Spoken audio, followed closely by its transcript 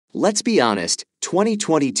Let's be honest,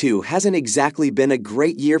 2022 hasn't exactly been a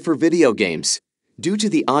great year for video games. Due to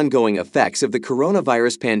the ongoing effects of the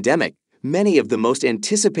coronavirus pandemic, many of the most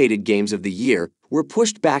anticipated games of the year were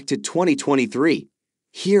pushed back to 2023.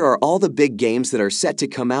 Here are all the big games that are set to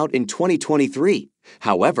come out in 2023.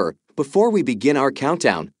 However, before we begin our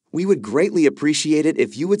countdown, we would greatly appreciate it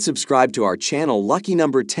if you would subscribe to our channel Lucky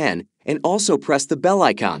Number 10 and also press the bell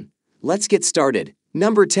icon. Let's get started.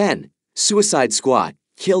 Number 10. Suicide Squad: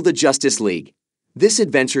 Kill the Justice League. This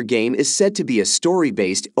adventure game is said to be a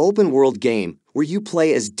story-based, open-world game where you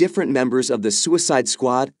play as different members of the Suicide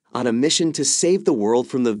Squad on a mission to save the world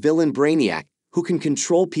from the villain Brainiac, who can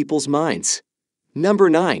control people's minds. Number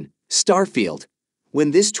 9. Starfield.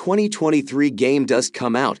 When this 2023 game does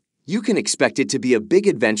come out, you can expect it to be a big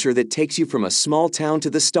adventure that takes you from a small town to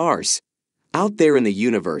the stars. Out there in the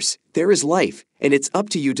universe, there is life, and it's up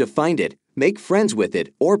to you to find it, make friends with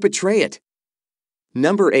it, or betray it.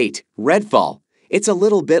 Number 8. Redfall. It's a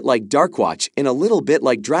little bit like Darkwatch and a little bit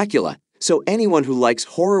like Dracula, so anyone who likes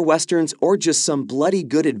horror westerns or just some bloody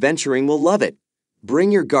good adventuring will love it.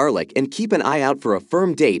 Bring your garlic and keep an eye out for a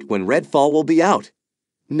firm date when Redfall will be out.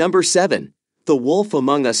 Number 7. The Wolf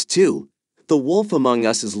Among Us 2. The Wolf Among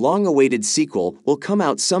Us's long-awaited sequel will come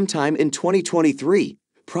out sometime in 2023,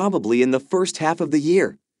 probably in the first half of the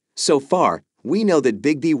year. So far, we know that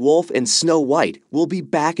Bigby Wolf and Snow White will be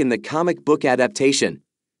back in the comic book adaptation.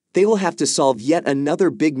 They will have to solve yet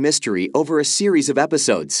another big mystery over a series of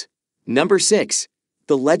episodes. Number 6.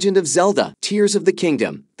 The Legend of Zelda: Tears of the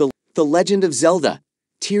Kingdom. The Legend of Zelda: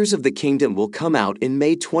 Tears of the Kingdom will come out in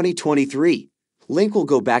May 2023. Link will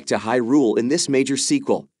go back to Hyrule in this major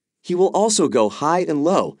sequel. He will also go high and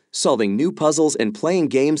low, solving new puzzles and playing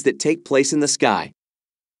games that take place in the sky.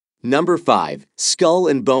 Number 5. Skull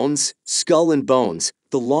and Bones. Skull and Bones,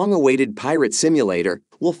 the long-awaited pirate simulator,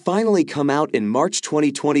 will finally come out in March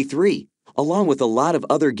 2023, along with a lot of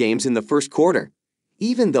other games in the first quarter.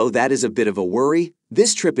 Even though that is a bit of a worry,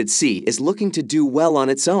 this trip at sea is looking to do well on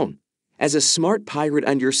its own. As a smart pirate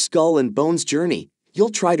on your Skull and Bones journey,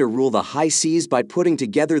 you'll try to rule the high seas by putting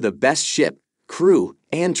together the best ship, crew,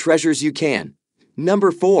 and treasures you can.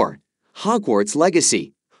 Number 4. Hogwarts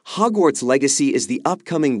Legacy. Hogwarts Legacy is the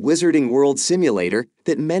upcoming Wizarding World simulator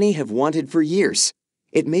that many have wanted for years.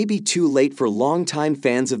 It may be too late for longtime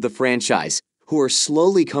fans of the franchise, who are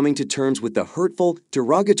slowly coming to terms with the hurtful,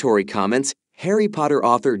 derogatory comments Harry Potter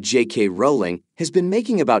author J.K. Rowling has been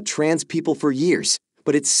making about trans people for years,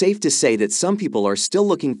 but it's safe to say that some people are still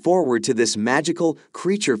looking forward to this magical,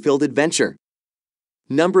 creature-filled adventure.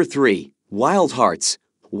 Number 3. Wild Hearts.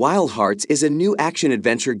 Wild Hearts is a new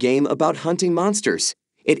action-adventure game about hunting monsters.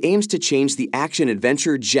 It aims to change the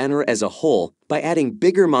action-adventure genre as a whole by adding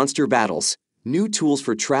bigger monster battles, new tools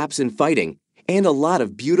for traps and fighting, and a lot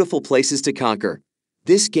of beautiful places to conquer.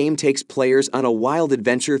 This game takes players on a wild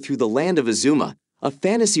adventure through the land of Azuma, a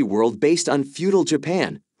fantasy world based on feudal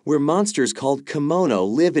Japan, where monsters called kimono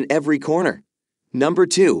live in every corner. Number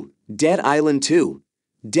 2. Dead Island 2.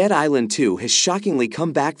 Dead Island 2 has shockingly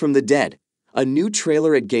come back from the dead. A new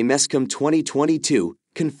trailer at Gamescom 2022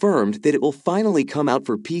 confirmed that it will finally come out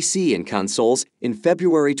for PC and consoles in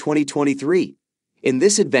February 2023. In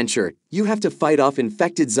this adventure, you have to fight off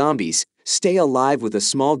infected zombies, stay alive with a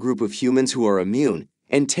small group of humans who are immune,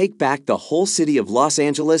 and take back the whole city of Los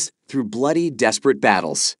Angeles through bloody, desperate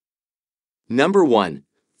battles. Number 1.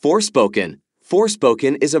 Forspoken.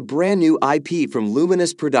 Forspoken is a brand new IP from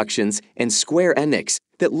Luminous Productions and Square Enix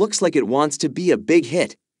that looks like it wants to be a big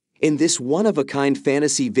hit. In this one-of-a-kind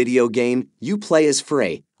fantasy video game, you play as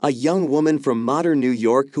Frey, a young woman from modern New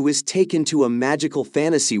York who is taken to a magical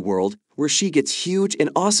fantasy world where she gets huge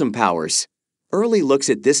and awesome powers. Early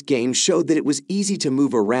looks at this game showed that it was easy to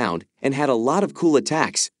move around and had a lot of cool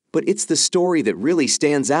attacks, but it's the story that really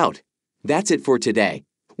stands out. That's it for today.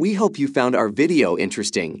 We hope you found our video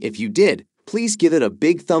interesting. If you did, please give it a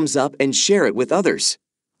big thumbs up and share it with others.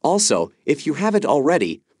 Also, if you haven't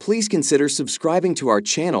already, please consider subscribing to our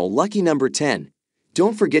channel Lucky Number 10.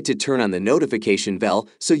 Don't forget to turn on the notification bell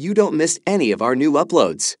so you don't miss any of our new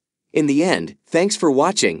uploads. In the end, thanks for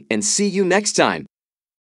watching and see you next time.